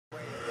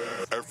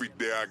Every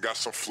day I got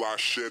some fly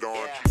shit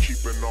on.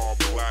 Keeping all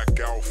black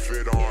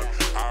outfit on.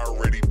 I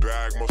already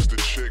bagged most of the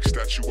chicks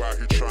that you out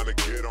here trying to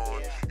get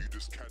on. You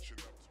just catching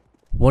up.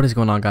 What is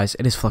going on, guys?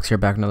 It is Flux here,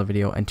 back with another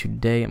video, and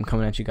today I'm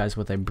coming at you guys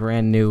with a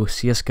brand new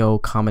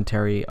CSGO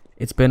commentary.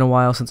 It's been a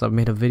while since I've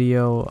made a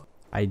video.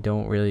 I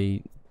don't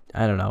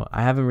know.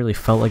 I haven't really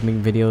felt like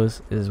making videos,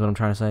 is what I'm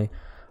trying to say.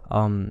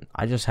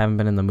 I just haven't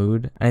been in the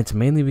mood, and it's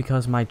mainly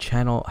because my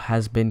channel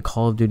has been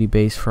Call of Duty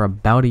based for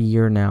about a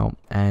year now,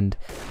 and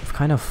I've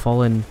kind of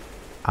fallen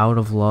out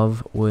of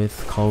love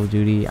with Call of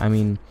Duty. I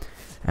mean,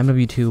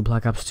 MW2,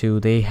 Black Ops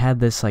 2, they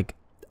had this like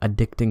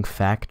addicting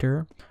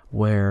factor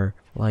where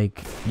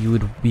like you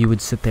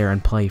would sit there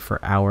and play for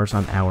hours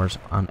on hours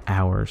on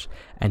hours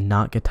and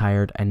not get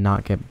tired and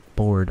not get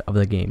bored of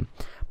the game.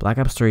 Black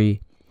Ops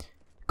 3,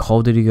 Call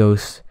of Duty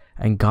Ghosts,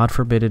 and God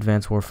forbid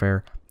Advanced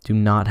Warfare do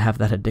not have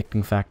that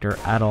addicting factor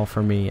at all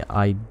for me.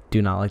 I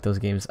do not like those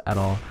games at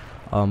all.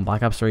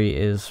 Black Ops 3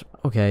 is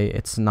okay,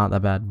 it's not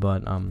that bad,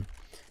 but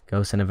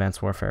Ghosts and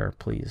Advanced Warfare,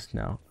 please,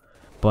 no.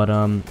 But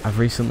I've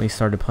recently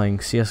started playing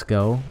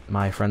CSGO.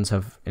 My friends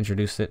have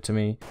introduced it to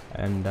me,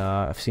 and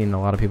I've seen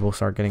a lot of people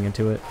start getting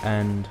into it,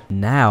 and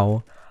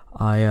now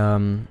I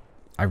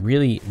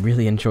really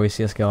enjoy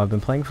CSGO. I've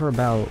been playing for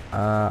about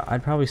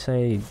I'd probably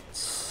say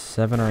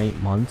 7 or 8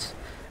 months,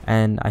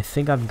 and I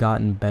think I've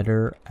gotten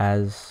better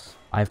as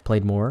I've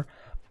played more,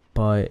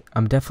 but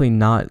I'm definitely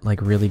not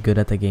like really good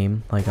at the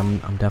game. Like I'm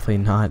definitely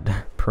not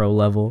pro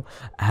level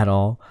at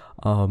all.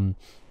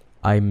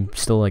 I'm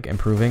still like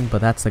improving,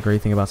 but that's the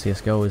great thing about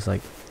CSGO is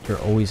like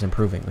you're always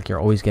improving. Like you're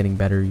always getting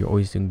better, you're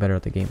always doing better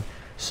at the game.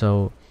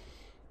 So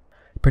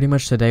pretty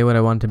much today what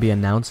I want to be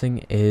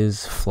announcing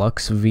is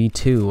Flux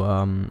V2.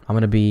 I'm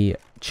going to be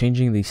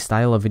changing the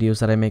style of videos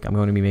that I make. I'm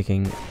going to be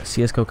making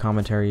CSGO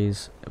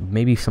commentaries,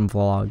 maybe some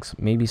vlogs,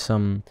 maybe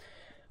some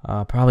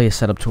probably a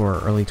setup tour,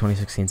 early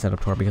 2016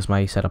 setup tour, because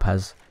my setup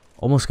has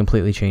almost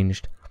completely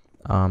changed.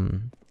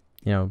 You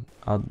know,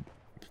 I'll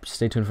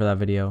stay tuned for that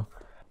video.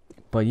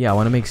 But yeah, I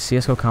want to make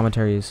CSGO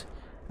commentaries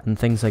and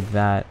things like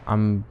that.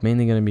 I'm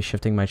mainly going to be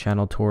shifting my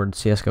channel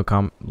towards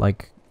CSGO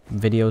like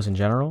videos in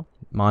general.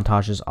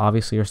 Montages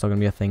obviously are still going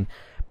to be a thing,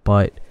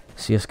 but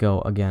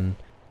CSGO again,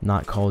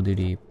 not Call of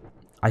Duty.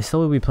 I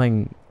still will be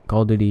playing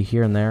Call of Duty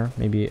here and there,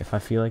 maybe if I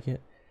feel like it,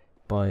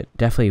 but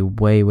definitely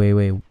way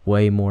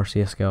more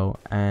CSGO.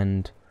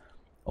 And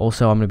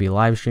also I'm going to be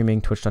live streaming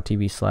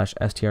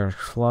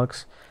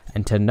twitch.tv/strflux,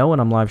 and to know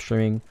when I'm live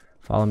streaming,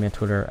 follow me on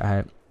Twitter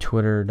at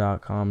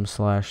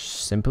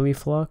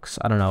twitter.com/simplyflux.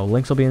 I don't know,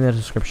 links will be in the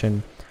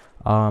description.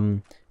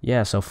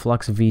 Yeah, so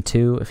Flux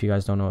V2, if you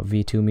guys don't know what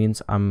V2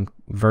 means, I'm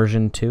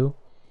version 2.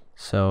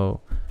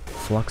 So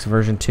Flux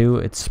version 2,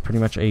 it's pretty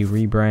much a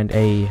rebrand,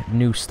 a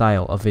new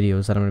style of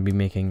videos that I'm going to be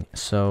making.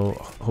 So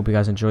hope you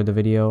guys enjoyed the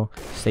video.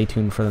 Stay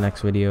tuned for the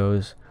next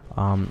videos.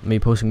 Maybe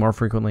posting more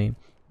frequently,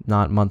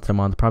 not month to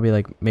month, probably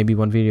like maybe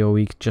one video a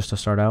week just to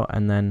start out,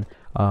 and then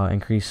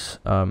increase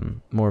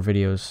more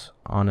videos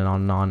on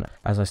and on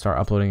as I start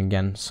uploading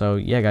again. So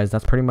yeah, guys,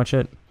 that's pretty much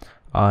it.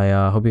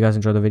 I hope you guys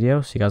enjoyed the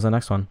video. See you guys in the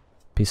next one.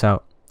 Peace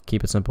out.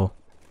 Keep it simple.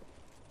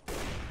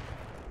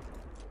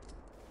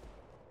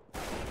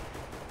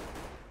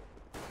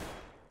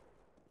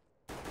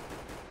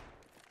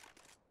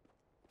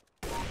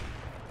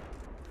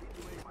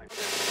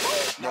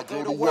 Now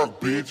go to work,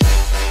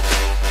 bitch.